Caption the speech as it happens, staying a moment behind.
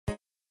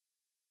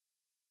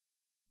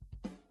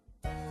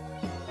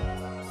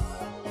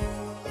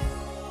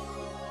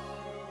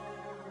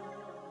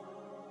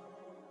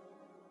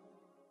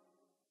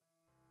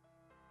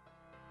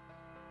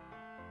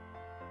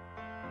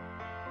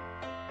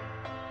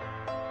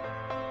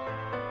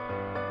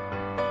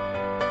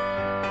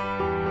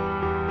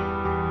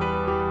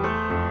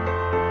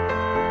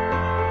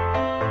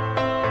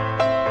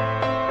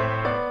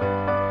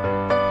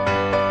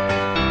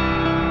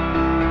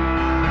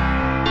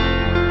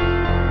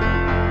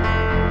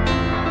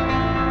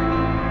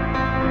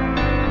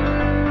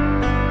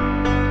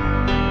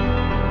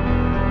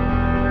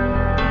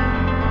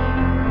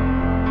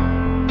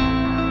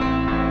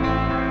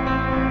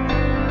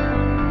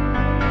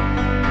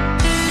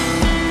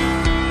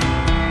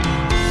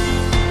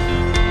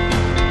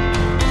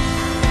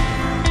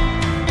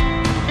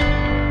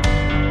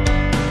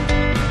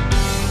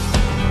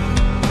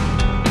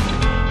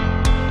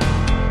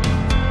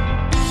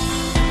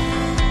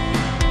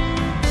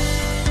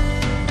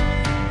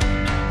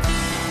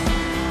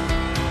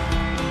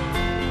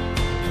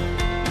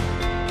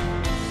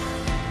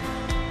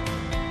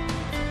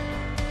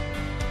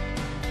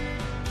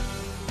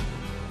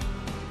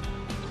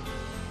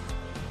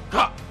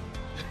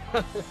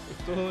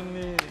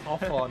Hey. How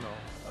far now?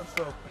 What's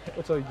up?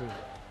 What are you doing?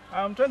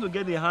 I'm trying to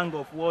get the hang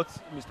of what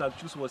Mr.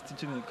 Chus was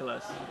teaching in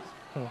class.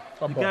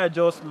 The The guy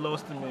just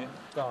lost me.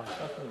 Down.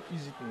 That's an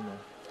easy thing now.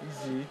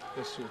 Easy.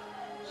 Yes, so.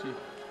 See,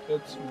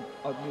 let's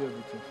admit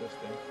everything first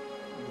then.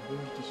 We'll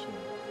bring this one.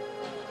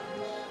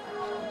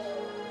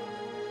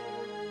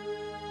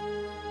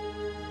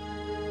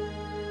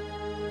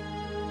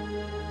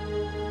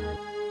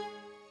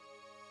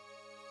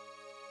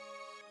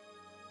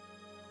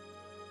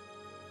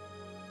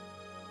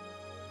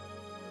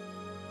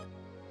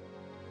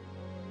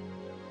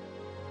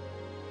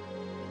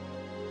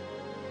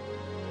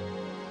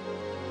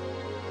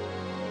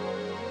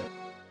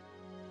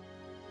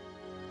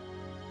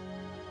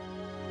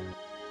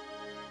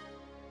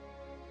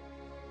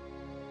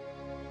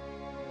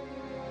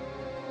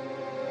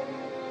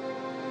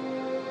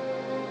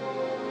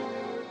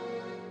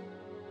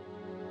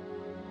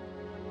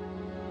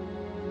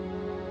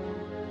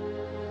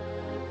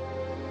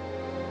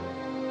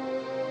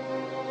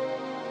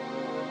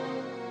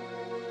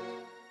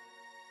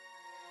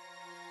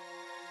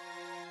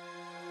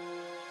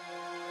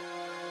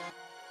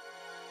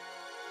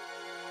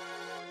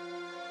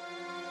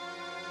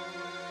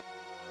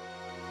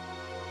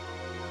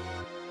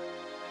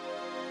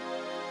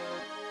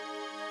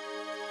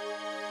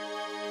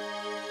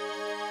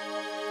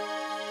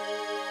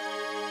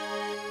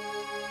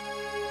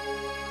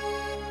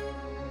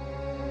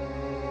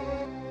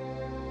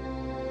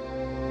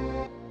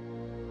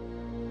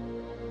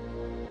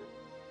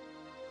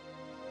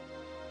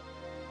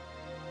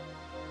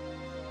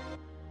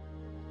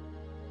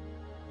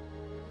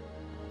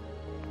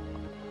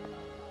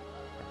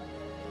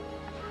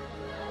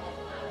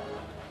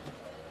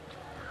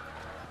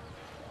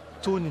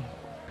 Tony,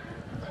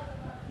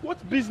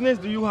 what business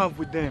do you have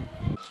with them?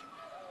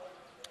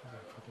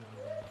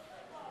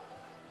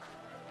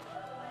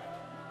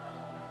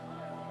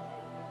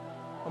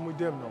 I'm with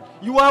them now.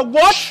 You are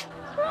what?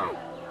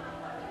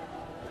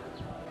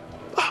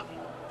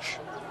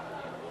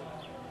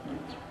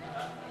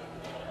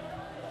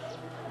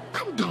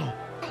 Calm down.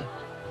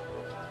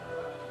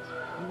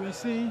 You were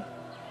saying?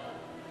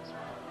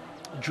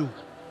 Joe,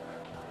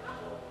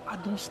 I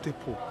don't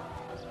step up.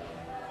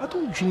 I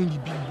don't join the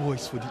big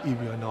boys for the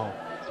area now.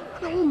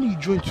 And I want me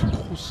to join too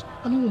close.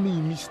 I don't want me to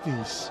miss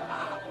things.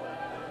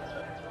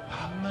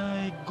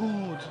 My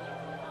God.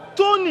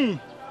 Tony!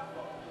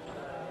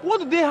 What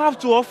do they have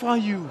to offer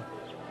you?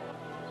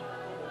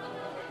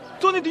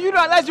 Tony, do you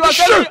realize you are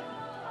telling me?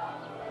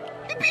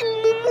 You be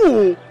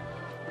Momo!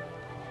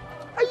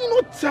 Are you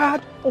not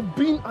tired of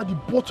being at the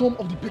bottom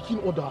of the pecking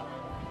order?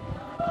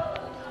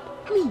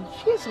 I mean,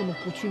 here's an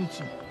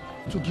opportunity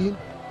to gain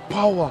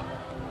power,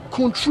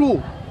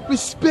 control,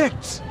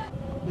 respect.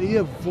 You're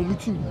here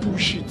vomiting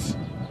bullshit.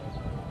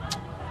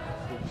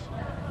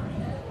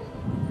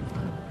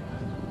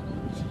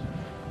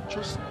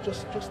 Just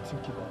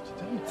think about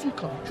it. I mean,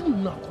 think of it. You're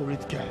not a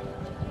correct guy.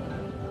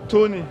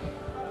 Tony,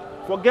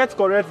 forget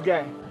correct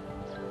guy.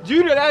 Do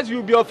you realize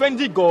you'll be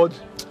offending God?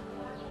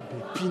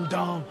 Be pinned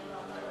down.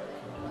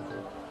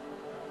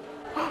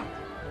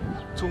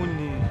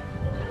 Tony,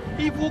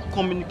 evil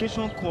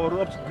communication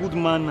corrupts good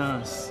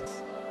manners.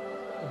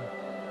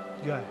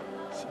 Guy,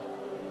 see,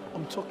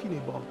 I'm talking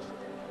about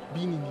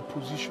being in a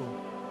position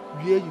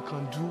where you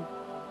can do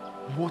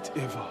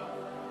whatever,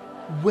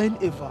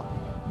 whenever,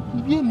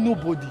 where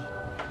nobody,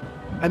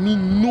 I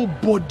mean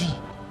nobody,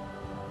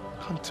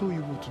 can tell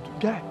you what to do.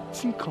 Guy,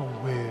 think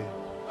on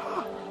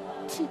well.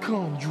 Think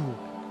on you.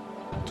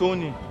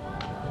 Tony,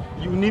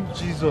 you need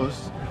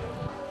Jesus.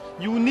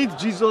 You need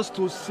Jesus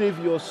to save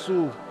your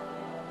soul.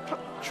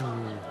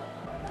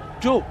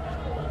 Joe.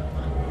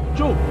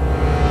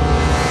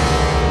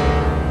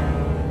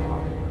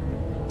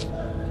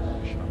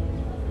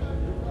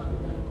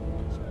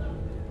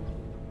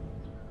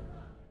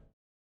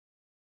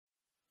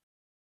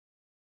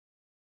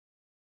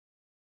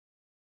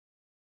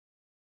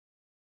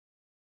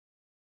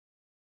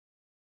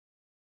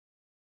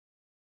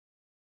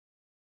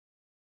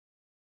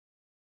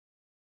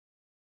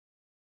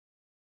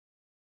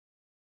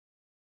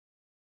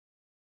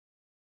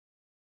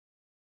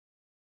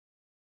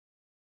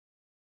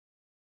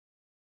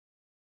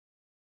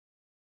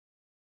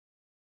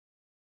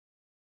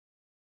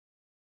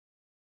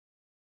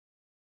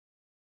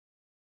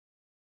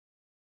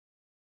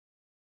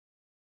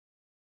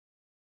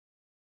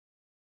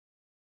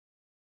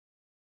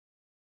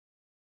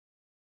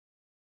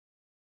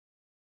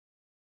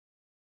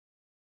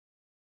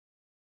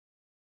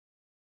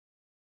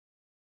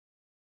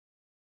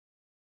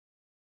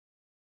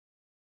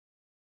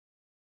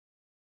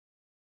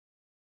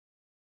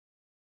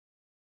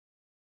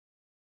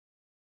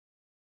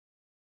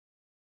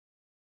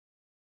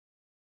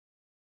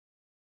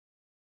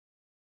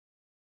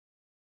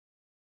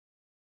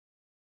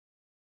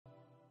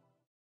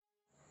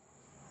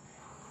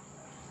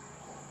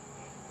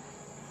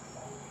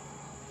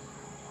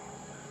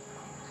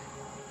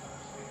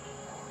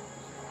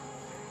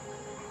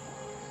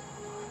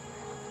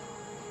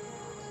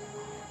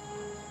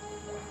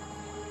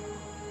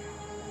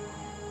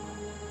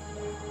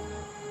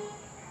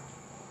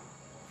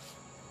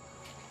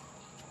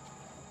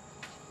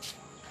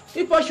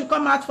 people should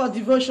come out for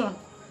devotion.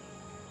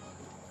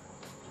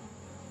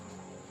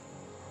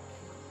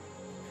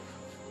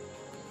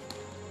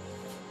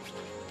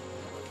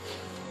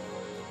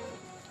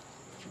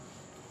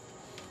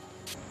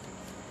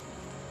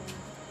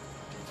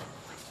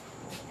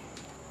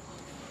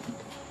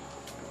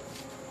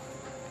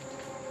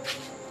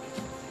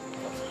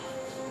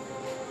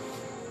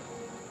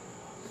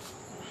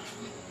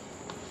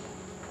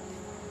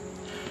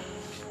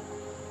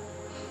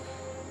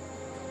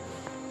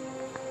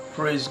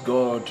 Praise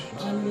God.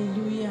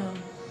 Hallelujah.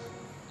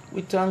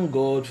 We thank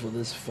God for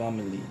this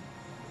family.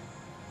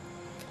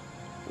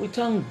 We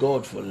thank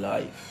God for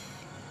life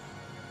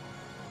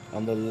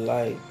and the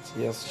light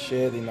He has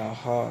shed in our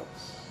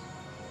hearts.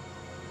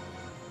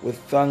 We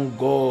thank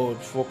God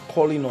for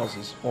calling us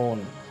His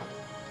own.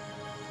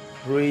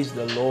 Praise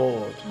the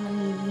Lord.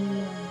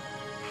 Hallelujah.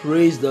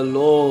 Praise the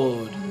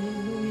Lord.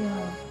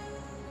 Hallelujah.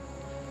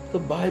 The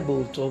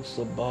Bible talks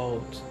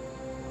about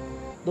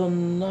the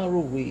narrow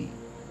way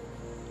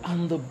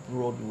and the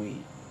broad way.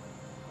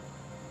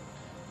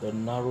 The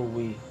narrow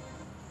way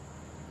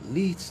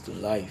leads to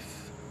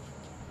life,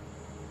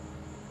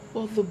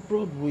 but the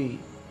broad way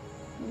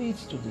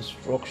leads to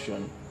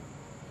destruction.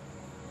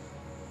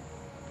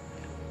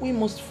 We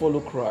must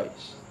follow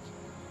Christ.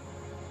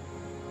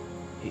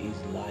 He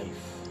is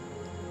life.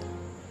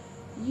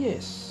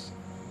 Yes,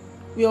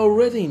 we are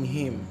already in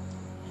Him,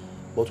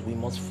 but we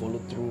must follow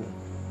through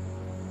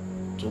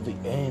to the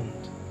end.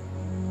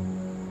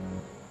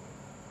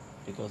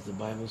 Because the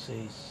Bible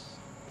says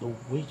the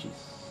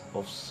wages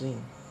of sin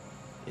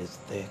is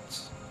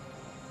death.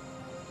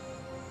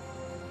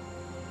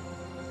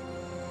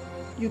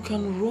 You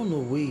can run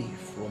away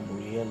from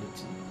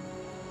reality,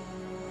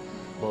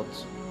 but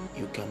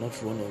you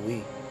cannot run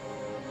away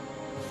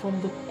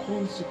from the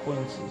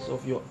consequences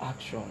of your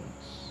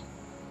actions.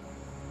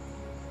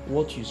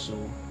 What you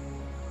sow,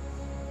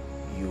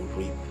 you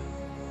reap.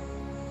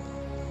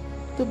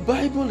 The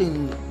Bible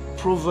in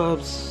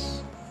Proverbs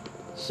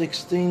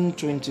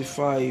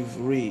 16:25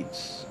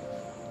 reads,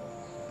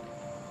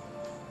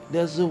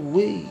 "There's a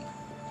way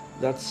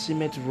that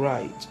seemeth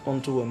right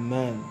unto a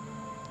man,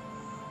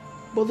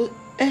 but the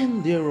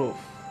end thereof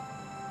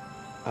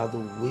are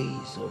the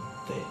ways of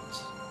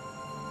death."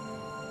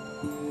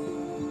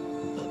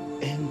 The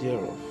end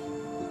thereof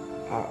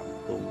are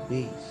the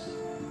ways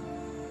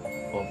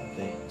of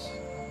death.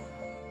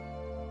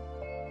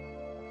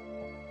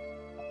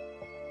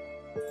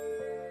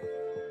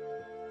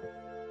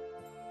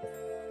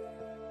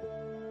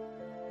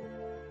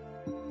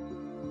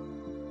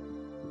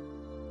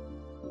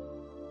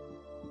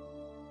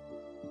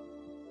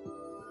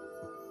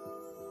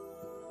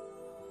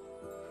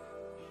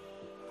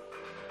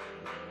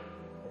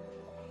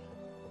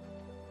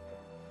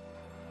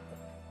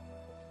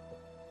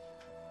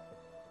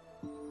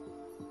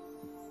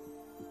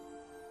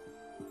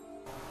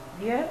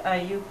 Where are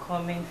you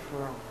coming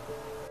from?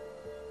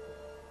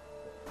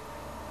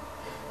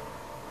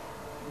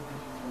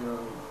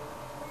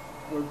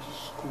 Went to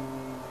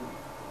school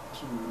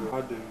to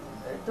Adam.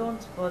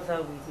 Don't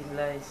bother with the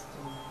lies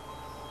too.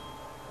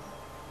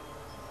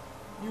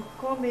 You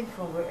come in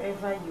from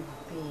wherever you've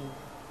been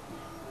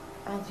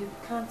and you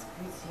can't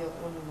greet your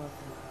own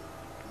mother.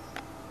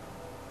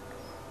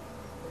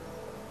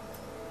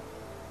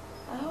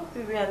 I hope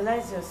you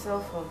realize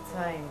yourself on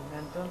time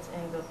and don't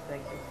end up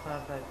like your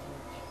father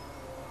did.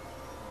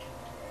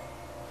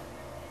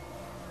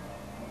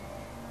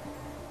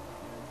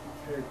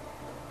 Hey,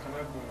 can I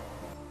go?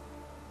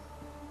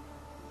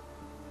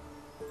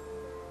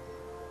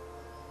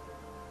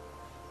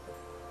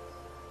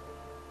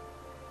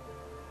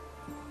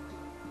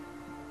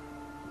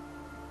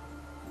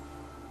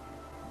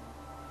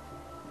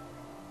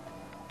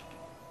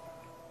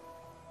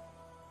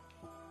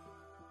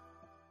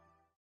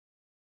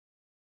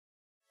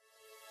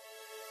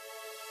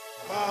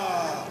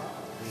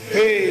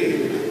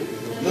 Fame,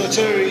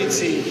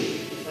 notoriety,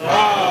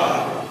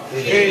 power,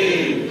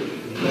 fame,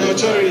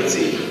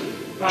 notoriety,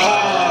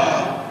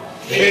 power,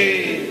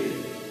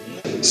 fame.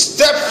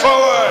 Step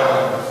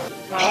forward,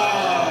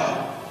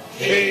 power,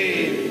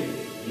 fame,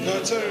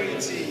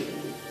 notoriety.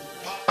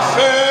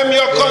 Affirm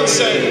your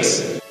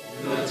consent.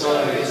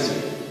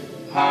 Notoriety,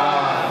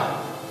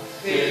 power,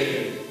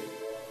 fame.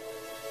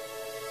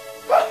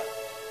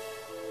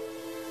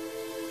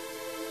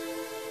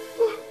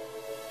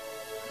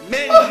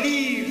 Men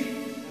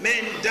live,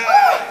 men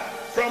die.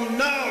 From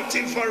now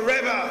till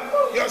forever,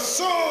 your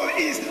soul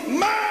is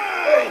mine.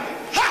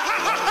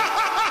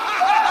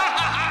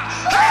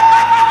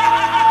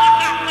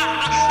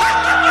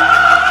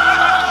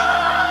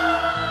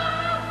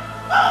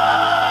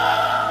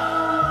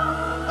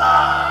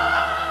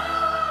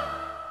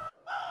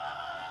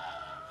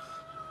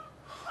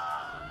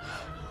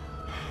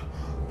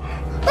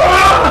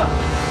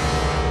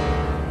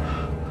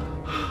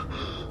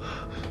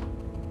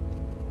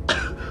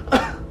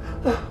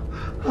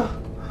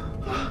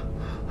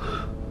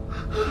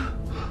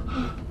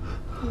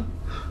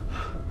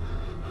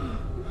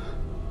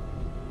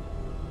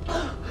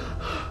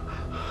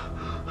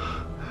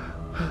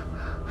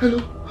 Hello?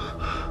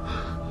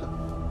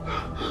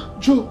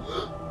 Joe,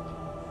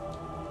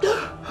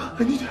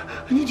 I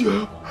need your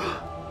help.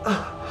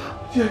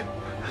 Yeah,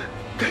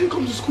 can you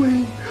come to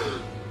school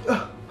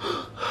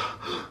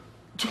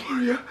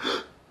tomorrow? Yeah.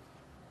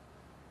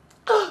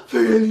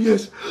 Very early,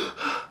 yes.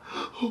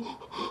 Oh,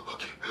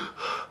 okay.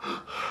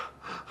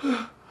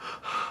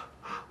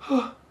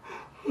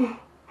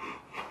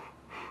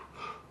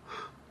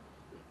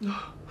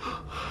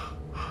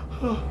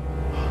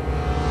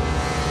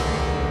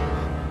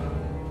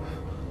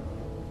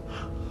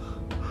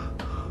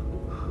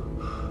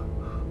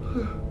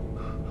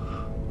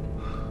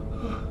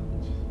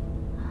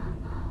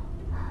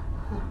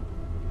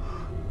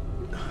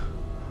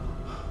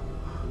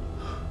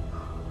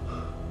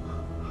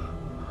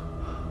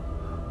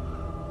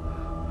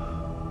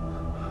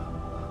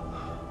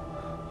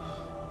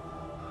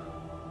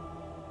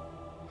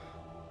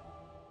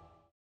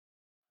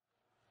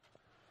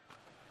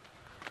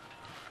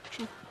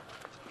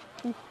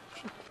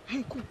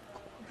 Hey, come.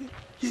 Hey,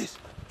 yes.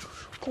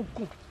 Come.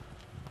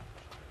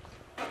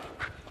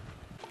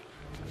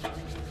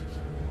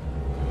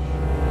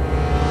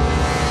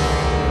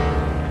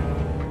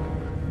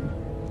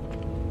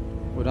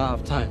 We don't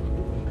have time.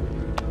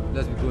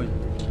 Let's be going.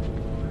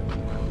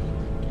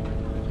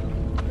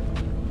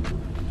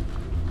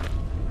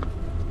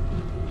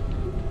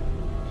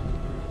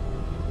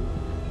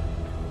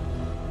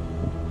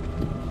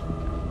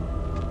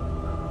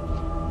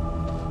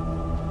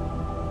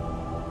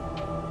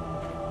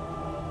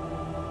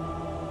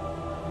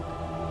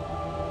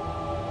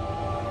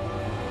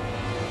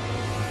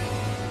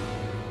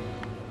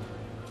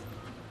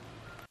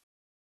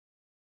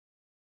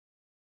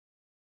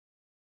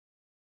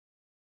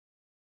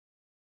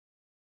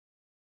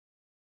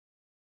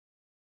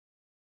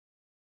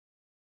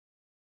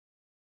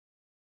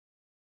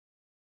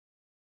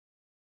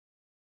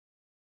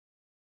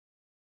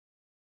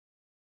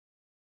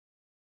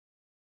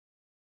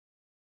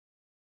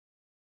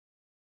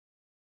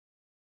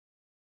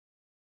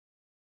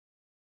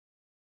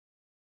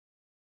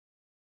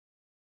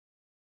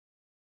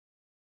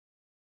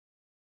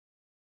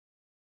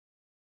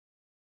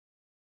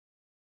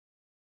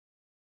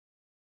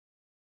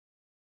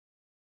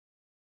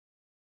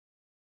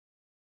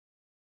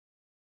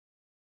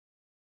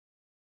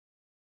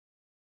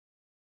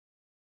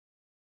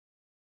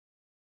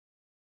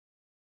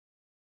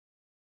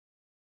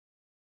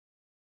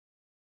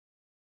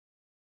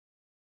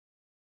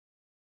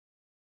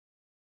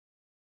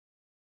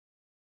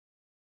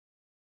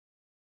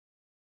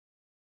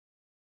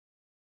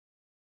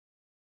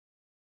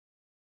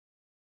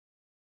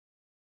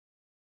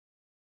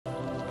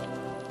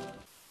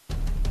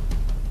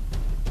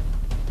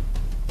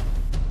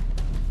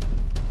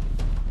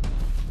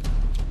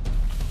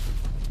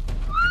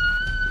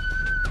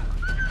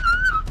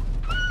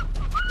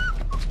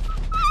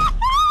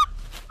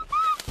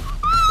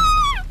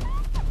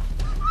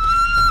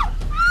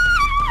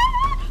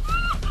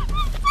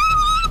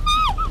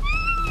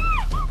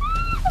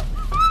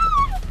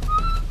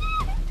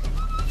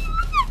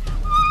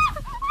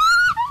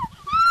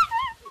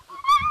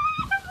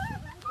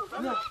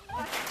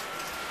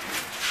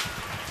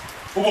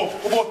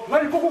 Obo,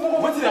 mari go.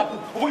 What's it happen?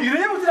 Obo, you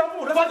never did that.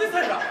 What is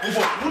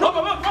that?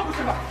 Obo, no.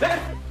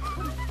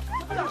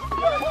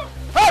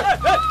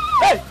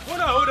 Hey! Hold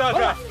on.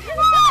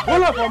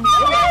 Hold on for me.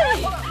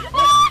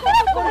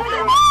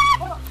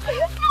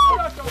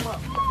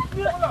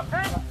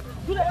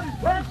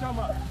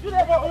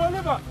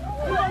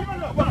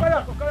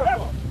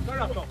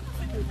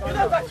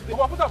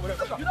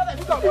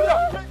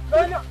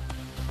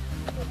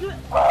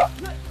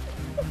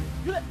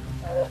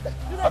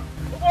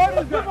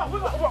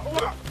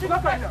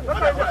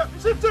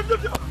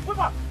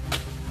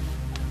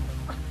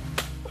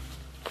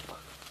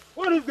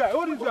 What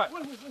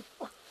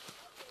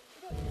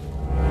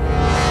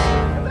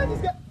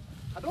is that?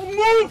 I don't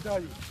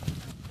move!